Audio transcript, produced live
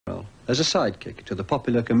Well, as a sidekick to the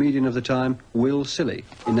popular comedian of the time, Will Silly,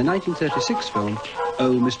 in the 1936 film,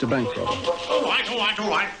 Oh, Mr Bankrobber. All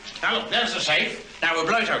right. Now, look, there's the safe. Now, we'll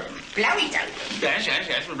blow it open. Blow it open?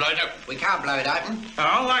 Yes, we'll blow it open. We can't blow it open.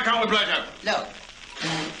 Oh, why can't we blow it open? Look.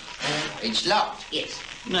 It's locked. Yes.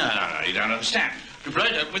 No, you don't understand. We blow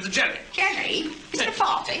it open with the jelly. Jelly? Is it a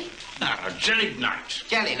party? No, jelly night.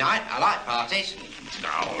 Jelly night? I like parties.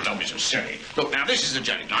 No, don't be so silly. Look, now, this is the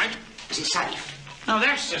jelly night. Is it safe? No,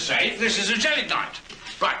 that's the safe. This is a jelly night.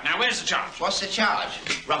 Right, now, where's the charge? What's the charge?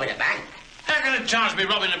 Robbing a bank. How can it charge me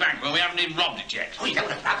robbing a bank when we haven't even robbed it yet? Oh, you don't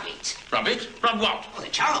want to rub it. Rub it? Rub what? Oh, the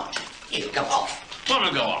charge. It'll go off.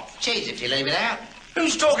 What'll go off? Cheese if you leave it out.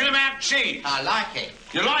 Who's talking about cheese? I like it.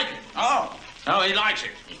 You like it? Oh, he likes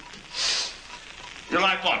it. You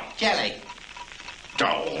like what? Jelly.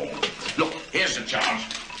 Oh, look, here's the charge.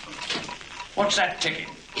 What's that ticking?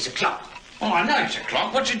 It's a clock. Oh, I know it's a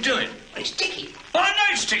clock. What's it doing? Well, it's ticking. Well, I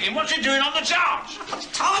know it's ticking. What's it doing on the charge? I put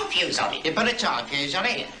a time fuse on it. You put a time fuse on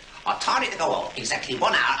it? I timed it to go off exactly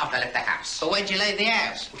 1 hour after I left the house. But when did you leave the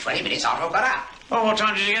house? 20 minutes after I got up. Oh, what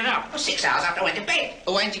time did you get up? Well, 6 hours after I went to bed.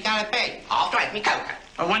 But when did you go to bed? After I had my cocoa.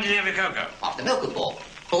 And when did you have your cocoa? After the milk was bought.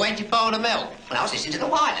 But when did you boil the milk? When I was listening to the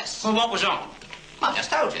wireless. Well, what was on? I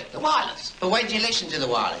just told you, the wireless. But when did you listen to the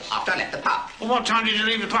wireless? After I left the pub. Well, what time did you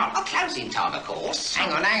leave the pub? Oh, closing time, of course.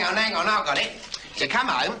 Hang on, I've got it. You come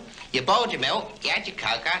home, you boiled your milk, you had your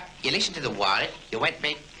cocoa, you listened to the wireless, you went to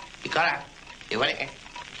bed, you got up, you went again,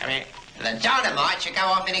 come here. And the dynamite should go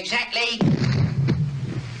off in exactly...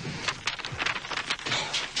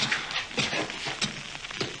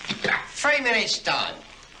 3 minutes' time.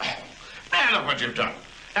 Now, look what you've done.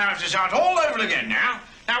 Now I have to start all over again now.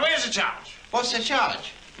 Now, where's the charge? What's the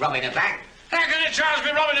charge? Robbing a bank. How can it charge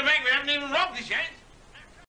me robbing a bank? We haven't even robbed it yet.